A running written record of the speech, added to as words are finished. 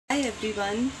Hi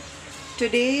everyone.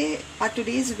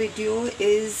 Today's video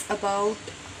is about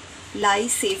lye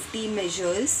safety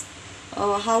measures,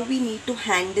 how we need to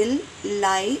handle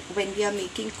lye when we are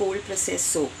making cold process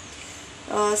soap.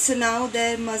 So now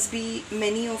there must be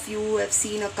many of you who have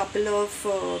seen a couple of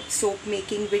soap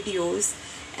making videos,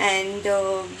 and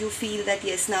you feel that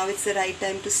yes, now it's the right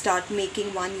time to start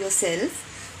making one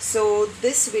yourself. So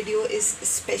this video is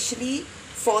especially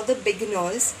for the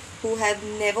beginners who have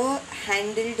never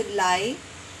handled lye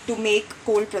to make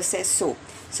cold process soap.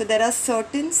 So there are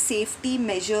certain safety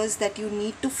measures that you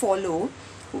need to follow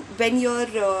when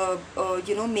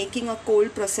you're making a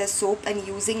cold process soap and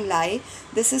using lye.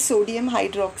 This is sodium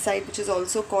hydroxide, which is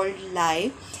also called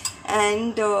lye,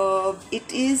 and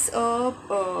it is a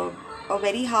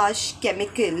very harsh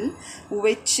chemical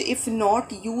which, if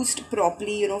not used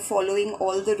properly, following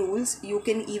all the rules, you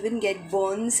can even get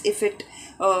burns if it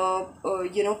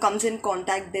comes in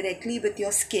contact directly with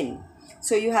your skin.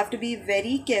 So you have to be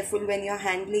very careful when you're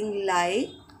handling lye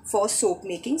for soap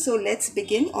making. So let's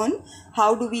begin on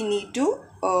how do we need to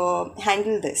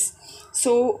handle this.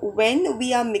 So when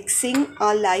we are mixing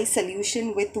our lye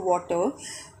solution with water,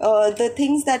 the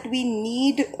things that we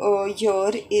need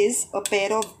here is a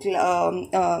pair of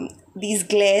these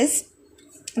glares,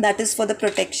 that is for the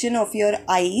protection of your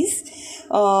eyes.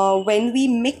 When we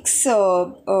mix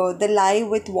the lye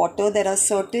with water, there are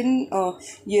certain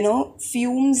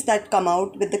fumes that come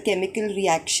out with the chemical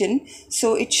reaction,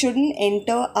 so it shouldn't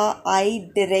enter our eye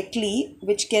directly,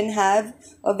 which can have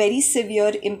a very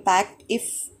severe impact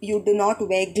if you do not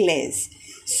wear glares.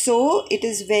 So it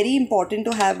is very important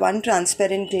to have one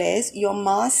transparent glaze. Your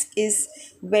mask is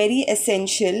very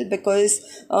essential because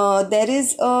there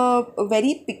is a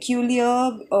very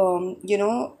peculiar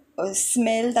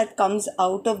smell that comes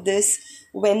out of this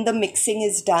when the mixing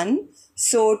is done.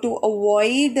 So to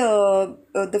avoid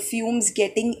the fumes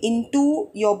getting into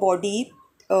your body,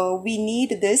 we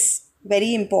need this,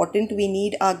 very important, we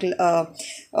need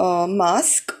our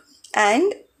mask.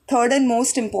 And third and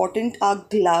most important are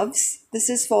gloves. This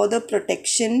is for the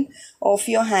protection of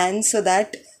your hands so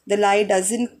that the lye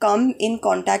doesn't come in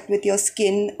contact with your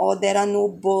skin, or there are no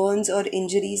burns or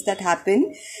injuries that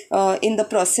happen in the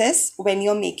process when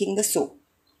you're making the soap.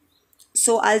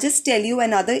 So I'll just tell you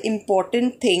another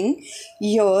important thing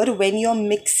here. When you're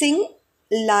mixing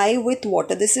lye with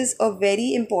water, this is a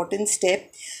very important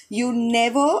step. You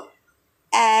never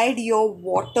add your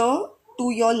water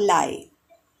to your lye.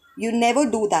 You never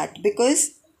do that,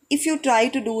 because if you try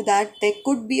to do that, there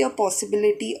could be a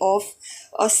possibility of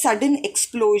a sudden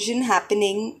explosion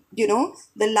happening.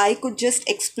 The lye could just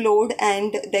explode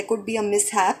and there could be a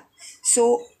mishap.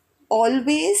 So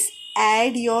always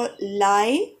add your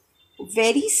lye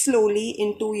very slowly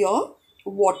into your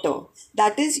water.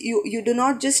 That is, you do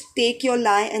not just take your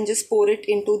lye and just pour it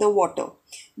into the water.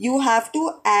 You have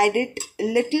to add it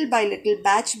little by little,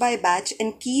 batch by batch,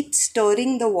 and keep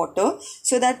stirring the water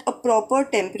so that a proper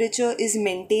temperature is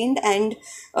maintained, and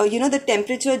the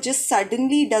temperature just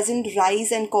suddenly doesn't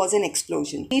rise and cause an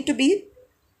explosion. You need to be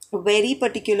very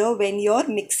particular when you're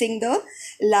mixing the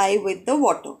lye with the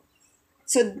water.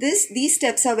 So these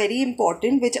steps are very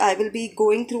important, which I will be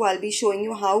going through. I'll be showing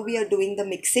you how we are doing the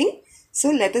mixing. So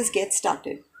let us get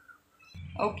started.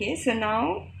 Okay, so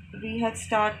now we have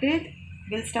started.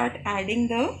 We'll start adding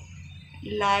the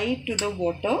lye to the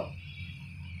water.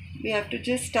 We have to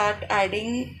just start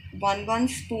adding one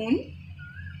spoon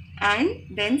and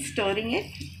then stirring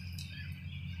it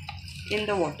in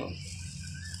the water.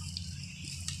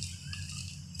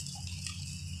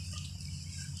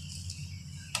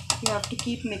 You have to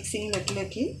keep mixing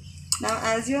little. Now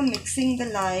as you're mixing the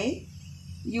lye,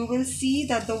 you will see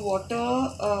that the water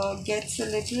gets a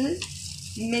little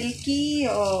milky,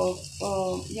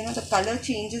 the color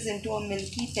changes into a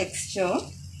milky texture.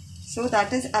 So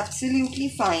that is absolutely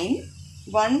fine.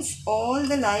 Once all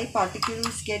the lye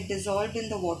particles get dissolved in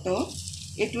the water,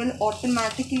 it will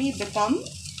automatically become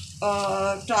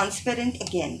transparent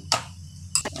again.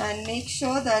 And make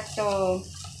sure that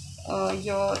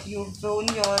you've blown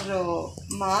your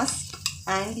mask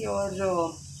and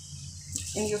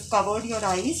you've covered your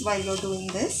eyes while you're doing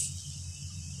this.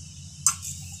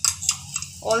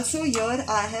 Also here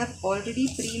I have already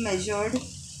pre-measured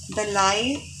the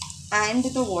lye and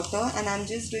the water, and I'm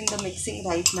just doing the mixing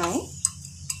right now.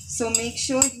 So make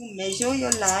sure you measure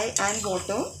your lye and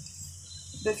water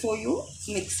before you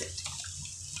mix it.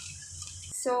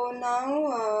 So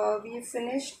now we've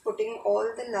finished putting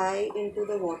all the lye into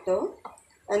the water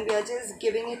and we are just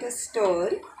giving it a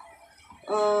stir.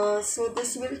 So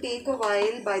this will take a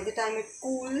while. By the time it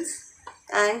cools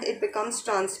and it becomes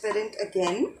transparent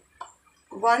again,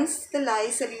 Once the lye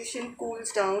solution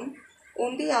cools down,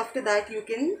 only after that you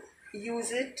can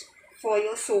use it for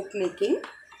your soap making.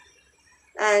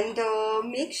 And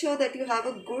make sure that you have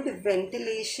a good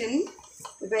ventilation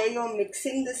where you're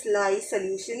mixing this lye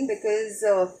solution, because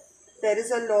there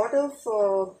is a lot of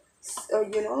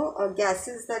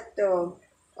gases that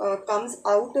comes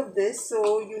out of this,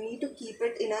 so you need to keep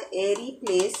it in an airy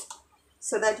place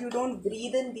so that you don't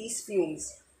breathe in these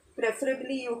fumes.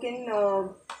 Preferably you can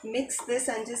mix this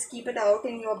and just keep it out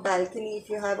in your balcony if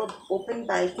you have an open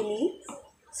balcony,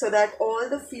 so that all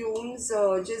the fumes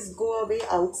just go away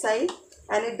outside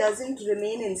and it doesn't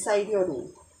remain inside your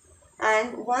room.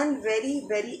 And one very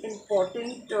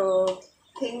important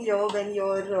thing here, when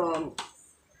you're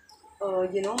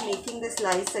making this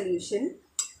lye solution,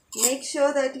 make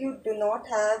sure that you do not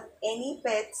have any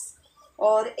pets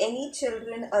or any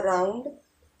children around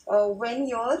when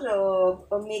you're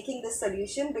making the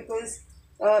solution, because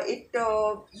it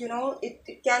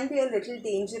can be a little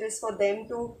dangerous for them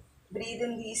to breathe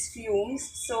in these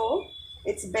fumes. So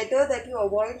it's better that you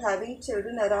avoid having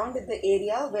children around in the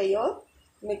area where you're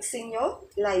mixing your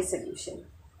lye solution.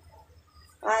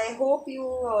 I hope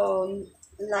you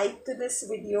liked this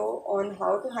video on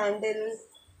how to handle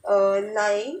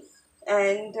lye,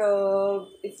 and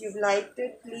if you've liked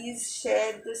it, please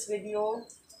share this video,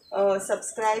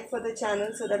 subscribe for the channel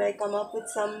so that I come up with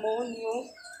some more new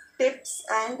tips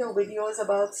and videos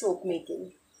about soap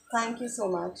making. Thank you so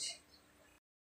much.